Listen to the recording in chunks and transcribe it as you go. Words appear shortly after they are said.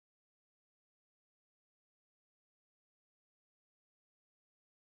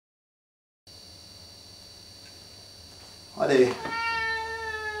Hi there,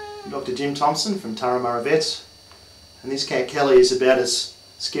 I'm Dr. Jim Thompson from Turramurra Vets, and this cat Kelly is about as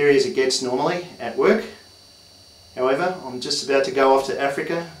scary as it gets normally at work. However, I'm just about to go off to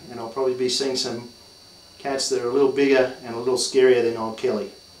Africa and I'll probably be seeing some cats that are a little bigger and a little scarier than old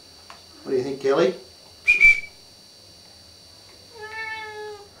Kelly. What do you think, Kelly?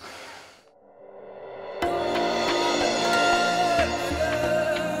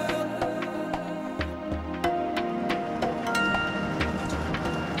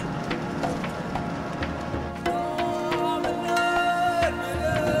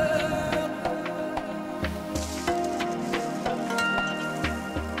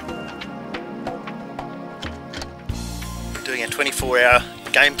 Doing a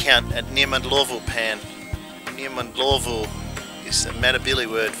 24-hour game count at Nearmundlorville Pan. Nearmundlorville is the Matabele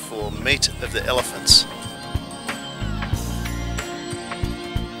word for meat of the elephants.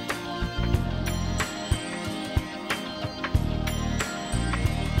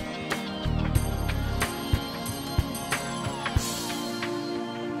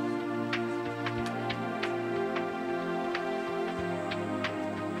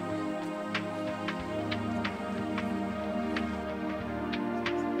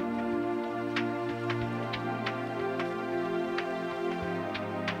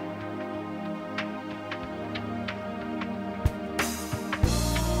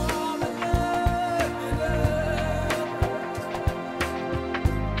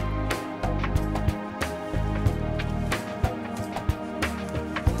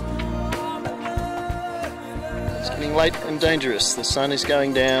 It's getting late and dangerous. The sun is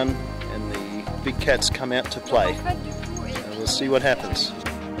going down and the big cats come out to play. And we'll see what happens.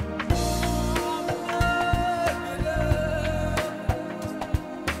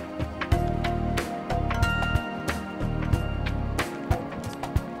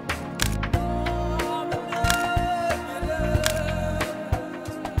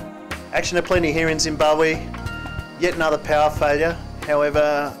 Action aplenty here in Zimbabwe. Yet another power failure.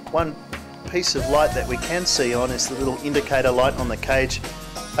 However, one piece of light that we can see on is the little indicator light on the cage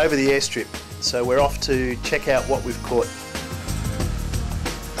over the airstrip. So we're off to check out what we've caught.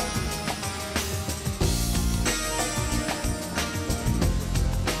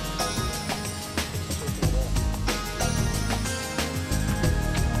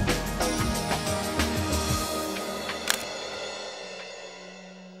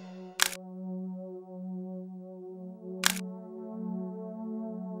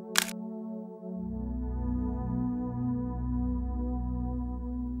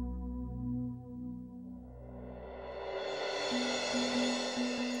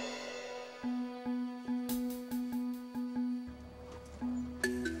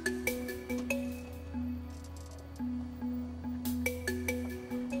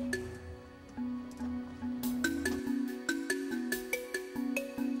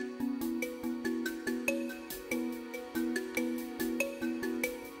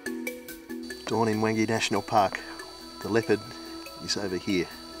 Dawn in Hwange National Park. The leopard is over here,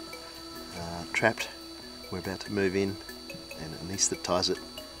 trapped. We're about to move in and anaesthetise it.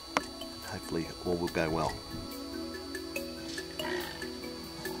 Hopefully all will go well.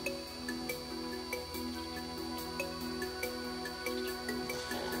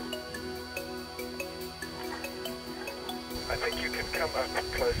 I think you can come up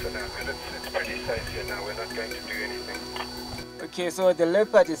closer now because it's pretty safe here now. We're not going to do anything. Okay, so the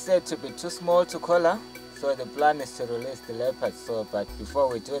leopard is said to be too small to collar, so the plan is to release the leopard. So, but before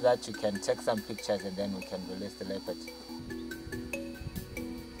we do that, you can take some pictures and then we can release the leopard.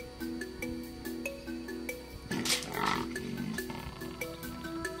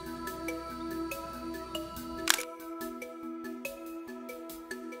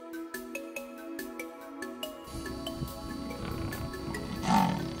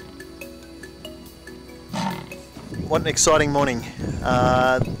 What an exciting morning.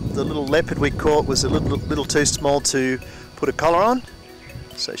 The little leopard we caught was a little too small to put a collar on,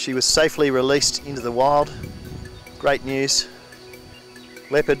 so she was safely released into the wild. Great news.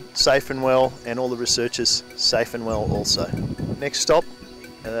 Leopard safe and well, and all the researchers safe and well also. Next stop,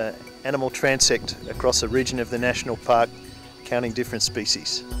 animal transect across a region of the national park, counting different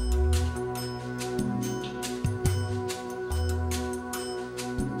species.